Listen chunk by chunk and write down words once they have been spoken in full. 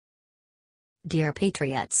Dear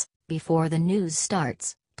Patriots, before the news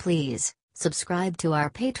starts, please subscribe to our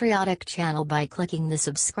patriotic channel by clicking the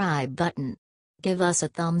subscribe button. Give us a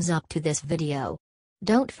thumbs up to this video.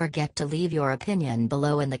 Don't forget to leave your opinion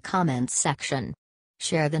below in the comments section.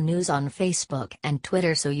 Share the news on Facebook and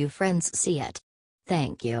Twitter so you friends see it.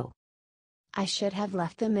 Thank you. I should have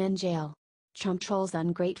left them in jail. Trump trolls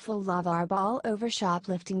ungrateful LaVar Ball over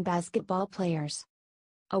shoplifting basketball players.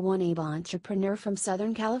 A Awannabe entrepreneur from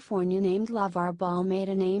Southern California named LaVar Ball made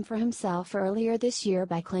a name for himself earlier this year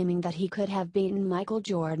by claiming that he could have beaten Michael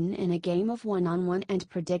Jordan in a game of one-on-one and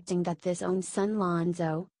predicting that his own son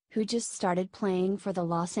Lonzo, who just started playing for the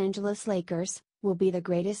Los Angeles Lakers, will be the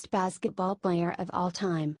greatest basketball player of all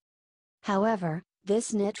time. However,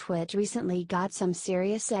 this nitwit recently got some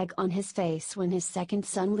serious egg on his face when his second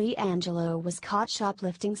son LiAngelo was caught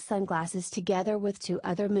shoplifting sunglasses together with two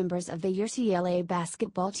other members of the UCLA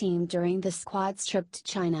basketball team during the squad's trip to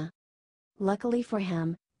China. Luckily for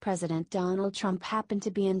him, President Donald Trump happened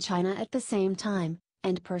to be in China at the same time,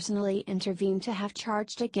 and personally intervened to have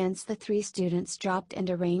charged against the three students dropped and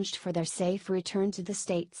arranged for their safe return to the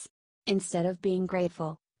States. Instead of being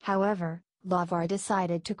grateful, however, LaVar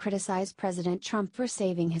decided to criticize President Trump for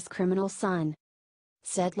saving his criminal son.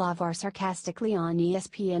 Said LaVar sarcastically on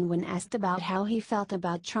ESPN when asked about how he felt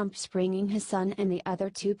about Trump bringing his son and the other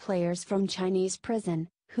two players from Chinese prison.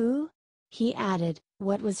 Who? He added,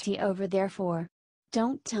 "What was he over there for?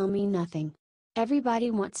 Don't tell me nothing. Everybody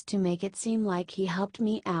wants to make it seem like he helped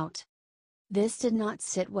me out." This did not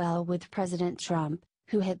sit well with President Trump,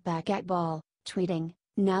 who hit back at Ball, tweeting,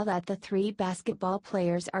 "Now that the three basketball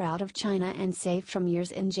players are out of China and safe from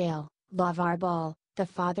years in jail, LaVar Ball, the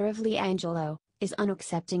father of LiAngelo, is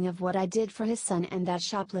unaccepting of what I did for his son and that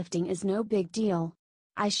shoplifting is no big deal.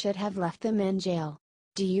 I should have left them in jail.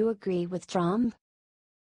 Do you agree with Trump?"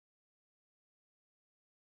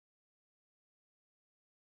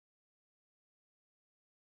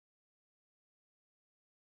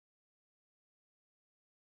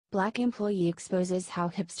 Black employee exposes how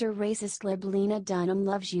hipster racist lib Lena Dunham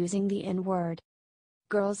loves using the N-word.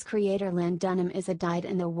 Girls creator Lena Dunham is a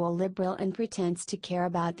dyed-in-the-wool liberal and pretends to care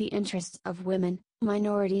about the interests of women,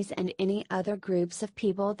 minorities and any other groups of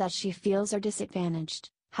people that she feels are disadvantaged.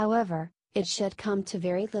 However, it should come to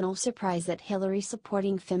very little surprise that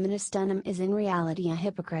Hillary-supporting feminist Dunham is in reality a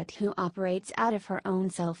hypocrite who operates out of her own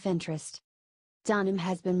self-interest. Dunham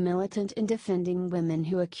has been militant in defending women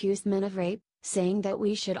who accuse men of rape, saying that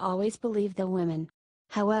we should always believe the women.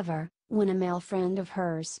 However, when a male friend of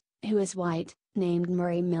hers, who is white, named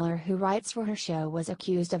Murray Miller who writes for her show was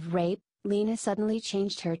accused of rape, Lena suddenly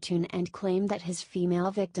changed her tune and claimed that his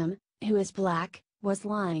female victim, who is black, was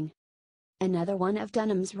lying. Another one of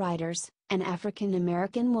Dunham's writers, an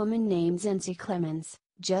African-American woman named Zincy Clemens,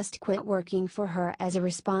 just quit working for her as a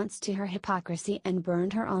response to her hypocrisy and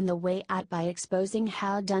burned her on the way out by exposing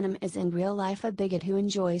how Dunham is in real life a bigot who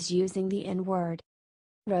enjoys using the N-word.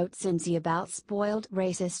 Wrote Zincy about spoiled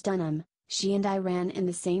racist Dunham, "She and I ran in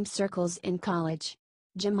the same circles in college.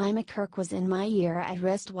 Jemima Kirk was in my year at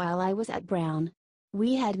Rist while I was at Brown.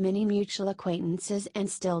 We had many mutual acquaintances and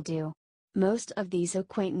still do. Most of these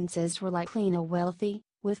acquaintances were like Lena wealthy,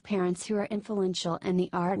 with parents who are influential in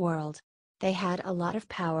the art world. They had a lot of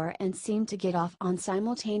power and seemed to get off on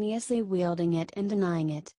simultaneously wielding it and denying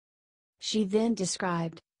it." She then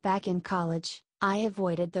described, "Back in college, I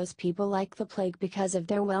avoided those people like the plague because of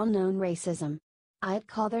their well-known racism. I'd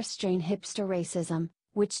call their strain hipster racism,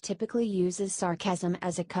 which typically uses sarcasm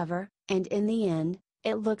as a cover, and in the end,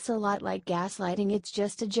 it looks a lot like gaslighting. It's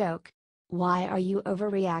just a joke. Why are you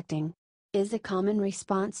overreacting?" is a common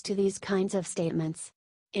response to these kinds of statements.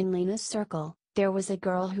 In Lena's circle, there was a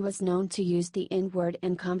girl who was known to use the N-word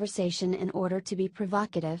in conversation in order to be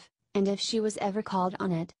provocative, and if she was ever called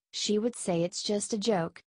on it, she would say it's just a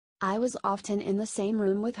joke. I was often in the same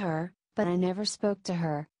room with her, but I never spoke to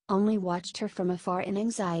her, only watched her from afar in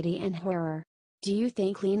anxiety and horror. Do you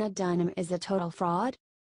think Lena Dunham is a total fraud?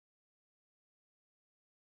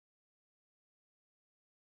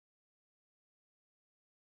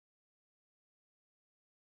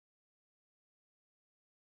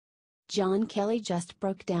 John Kelly just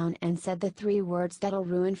broke down and said the three words that'll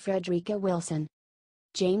ruin Frederica Wilson.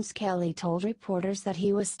 James Kelly told reporters that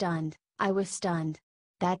he was stunned. "I was stunned.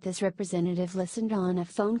 That this representative listened on a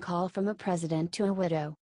phone call from a president to a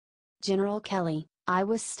widow. General Kelly, I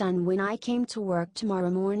was stunned when I came to work tomorrow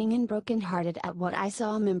morning and brokenhearted at what I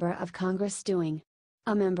saw a member of Congress doing.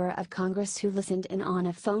 A member of Congress who listened in on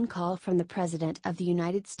a phone call from the President of the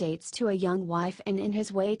United States to a young wife and in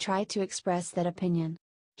his way tried to express that opinion.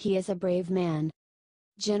 He is a brave man.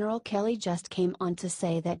 General Kelly just came on to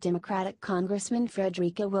say that Democratic Congressman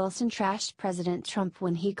Frederica Wilson trashed President Trump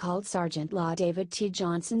when he called Sergeant Law David T.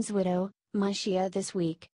 Johnson's widow, Mashia, this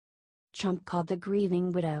week. Trump called the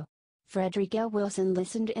grieving widow. Frederica Wilson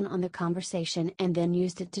listened in on the conversation and then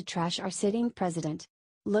used it to trash our sitting president.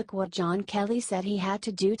 Look what John Kelly said he had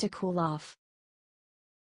to do to cool off.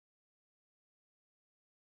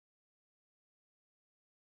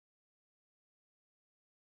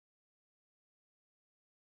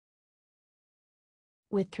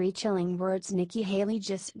 With 3 chilling words, Nikki Haley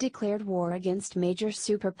just declared war against major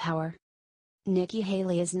superpower. Nikki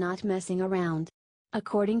Haley is not messing around.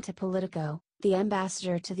 According to Politico, the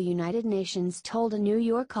ambassador to the United Nations told a New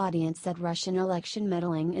York audience that Russian election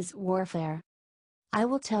meddling is warfare. I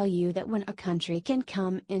will tell you that when a country can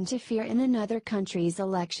come interfere in another country's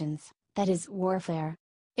elections, that is warfare.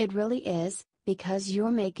 It really is, because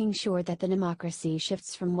you're making sure that the democracy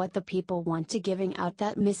shifts from what the people want to giving out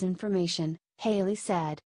that misinformation, Haley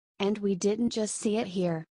said. And we didn't just see it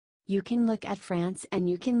here. You can look at France and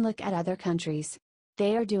you can look at other countries.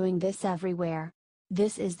 They are doing this everywhere.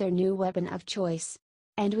 This is their new weapon of choice.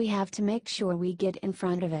 And we have to make sure we get in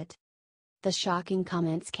front of it. The shocking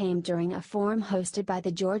comments came during a forum hosted by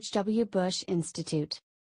the George W. Bush Institute.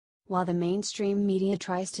 While the mainstream media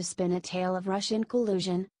tries to spin a tale of Russian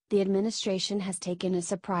collusion, the administration has taken a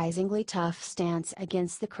surprisingly tough stance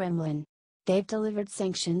against the Kremlin. They've delivered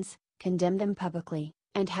sanctions, condemned them publicly,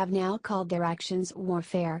 and have now called their actions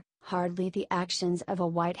warfare, hardly the actions of a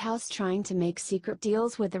White House trying to make secret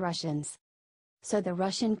deals with the Russians. So the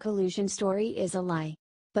Russian collusion story is a lie.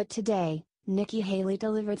 But today, Nikki Haley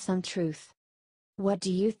delivered some truth. What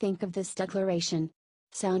do you think of this declaration?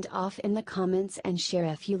 Sound off in the comments and share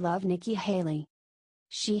if you love Nikki Haley.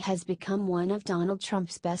 She has become one of Donald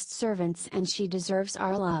Trump's best servants and she deserves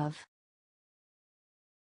our love.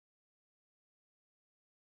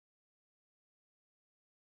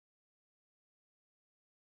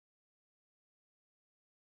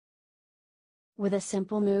 With a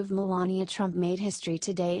simple move, Melania Trump made history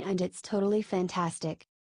today and it's totally fantastic.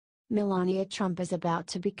 Melania Trump is about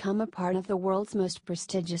to become a part of the world's most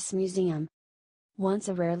prestigious museum. Once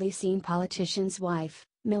a rarely seen politician's wife,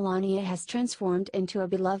 Melania has transformed into a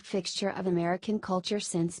beloved fixture of American culture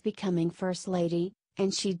since becoming First Lady,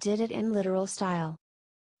 and she did it in literal style.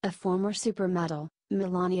 A former supermodel,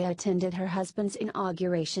 Melania attended her husband's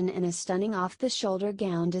inauguration in a stunning off-the-shoulder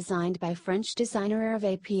gown designed by French designer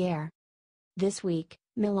Hervé Pierre. This week,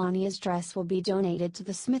 Melania's dress will be donated to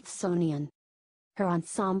the Smithsonian. Her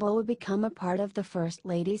ensemble will become a part of the First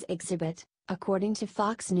Lady's exhibit, according to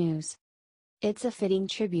Fox News. It's a fitting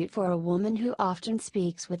tribute for a woman who often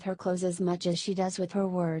speaks with her clothes as much as she does with her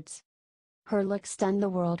words. Her look stunned the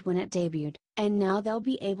world when it debuted, and now they'll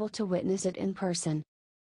be able to witness it in person.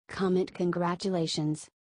 Comment congratulations.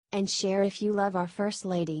 And share if you love our First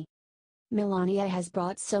Lady. Melania has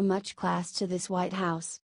brought so much class to this White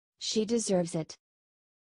House. She deserves it.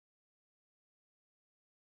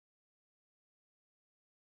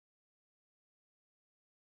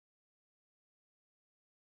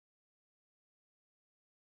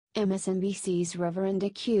 MSNBC's Reverend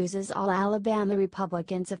accuses all Alabama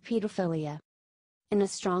Republicans of pedophilia. In a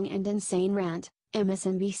strong and insane rant,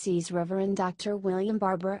 MSNBC's Reverend Dr. William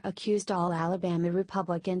Barber accused all Alabama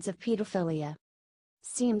Republicans of pedophilia.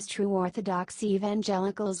 Seems true Orthodox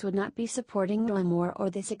evangelicals would not be supporting no more or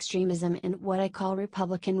this extremism in what I call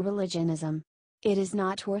Republican religionism. It is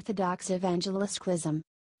not Orthodox evangelicalism.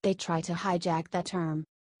 They try to hijack that term.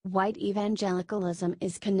 White evangelicalism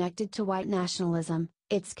is connected to white nationalism,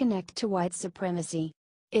 it's connected to white supremacy.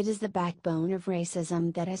 It is the backbone of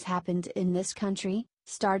racism that has happened in this country,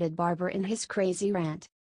 started Barber in his crazy rant.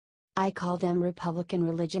 I call them Republican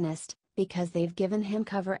religionist, because they've given him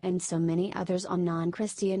cover and so many others on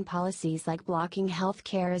non-Christian policies like blocking health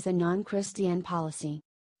care is a non-Christian policy.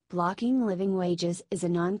 Blocking living wages is a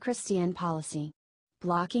non-Christian policy.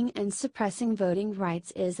 Blocking and suppressing voting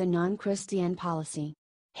rights is a non-Christian policy.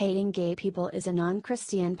 Hating gay people is a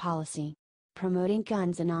non-Christian policy. Promoting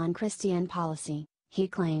guns a non-Christian policy, he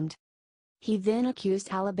claimed. He then accused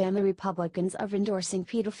Alabama Republicans of endorsing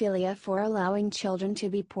pedophilia for allowing children to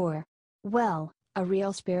be poor. Well, a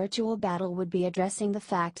real spiritual battle would be addressing the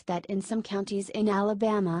fact that in some counties in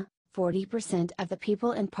Alabama, 40% of the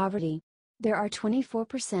people in poverty. There are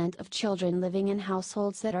 24% of children living in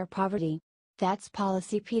households that are poverty. That's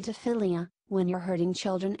policy pedophilia, when you're hurting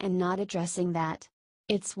children and not addressing that.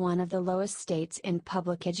 It's one of the lowest states in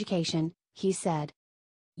public education, he said.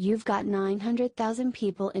 You've got 900,000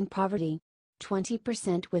 people in poverty.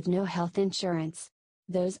 20% with no health insurance.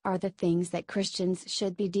 Those are the things that Christians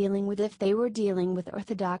should be dealing with if they were dealing with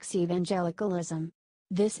Orthodox evangelicalism.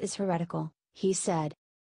 "This is heretical," he said.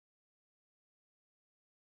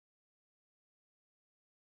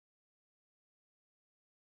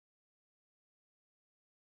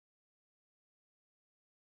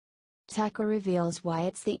 Tucker reveals why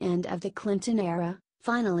it's the end of the Clinton era,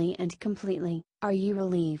 finally and completely. Are you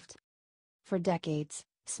relieved? For decades,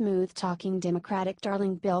 smooth-talking Democratic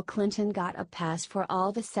darling Bill Clinton got a pass for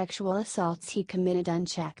all the sexual assaults he committed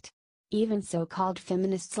unchecked. Even so-called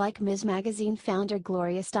feminists like Ms. Magazine founder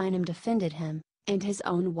Gloria Steinem defended him, and his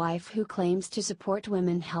own wife, who claims to support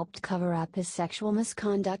women, helped cover up his sexual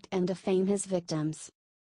misconduct and defame his victims.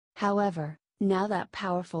 However, now that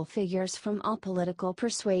powerful figures from all political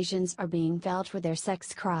persuasions are being felled for their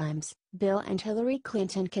sex crimes, Bill and Hillary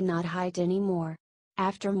Clinton cannot hide anymore.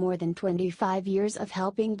 After more than 25 years of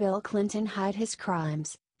helping Bill Clinton hide his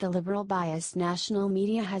crimes, the liberal-biased national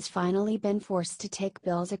media has finally been forced to take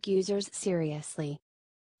Bill's accusers seriously.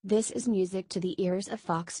 This is music to the ears of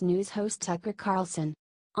Fox News host Tucker Carlson.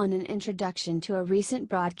 On an introduction to a recent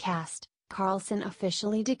broadcast, Carlson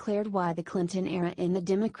officially declared why the Clinton era in the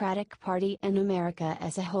Democratic Party and America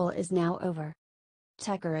as a whole is now over.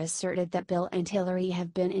 Tucker asserted that Bill and Hillary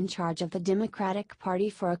have been in charge of the Democratic Party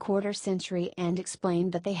for a quarter-century and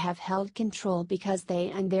explained that they have held control because they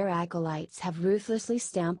and their acolytes have ruthlessly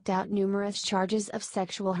stamped out numerous charges of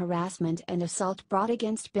sexual harassment and assault brought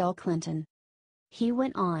against Bill Clinton. He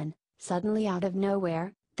went on, suddenly out of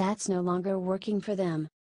nowhere, that's no longer working for them.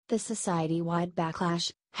 The society-wide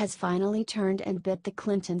backlash has finally turned and bit the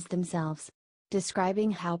Clintons themselves.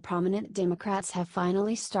 Describing how prominent Democrats have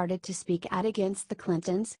finally started to speak out against the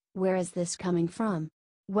Clintons. Where is this coming from?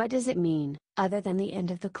 What does it mean, other than the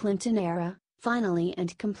end of the Clinton era, finally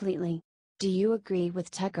and completely? Do you agree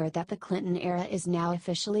with Tucker that the Clinton era is now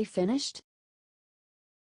officially finished?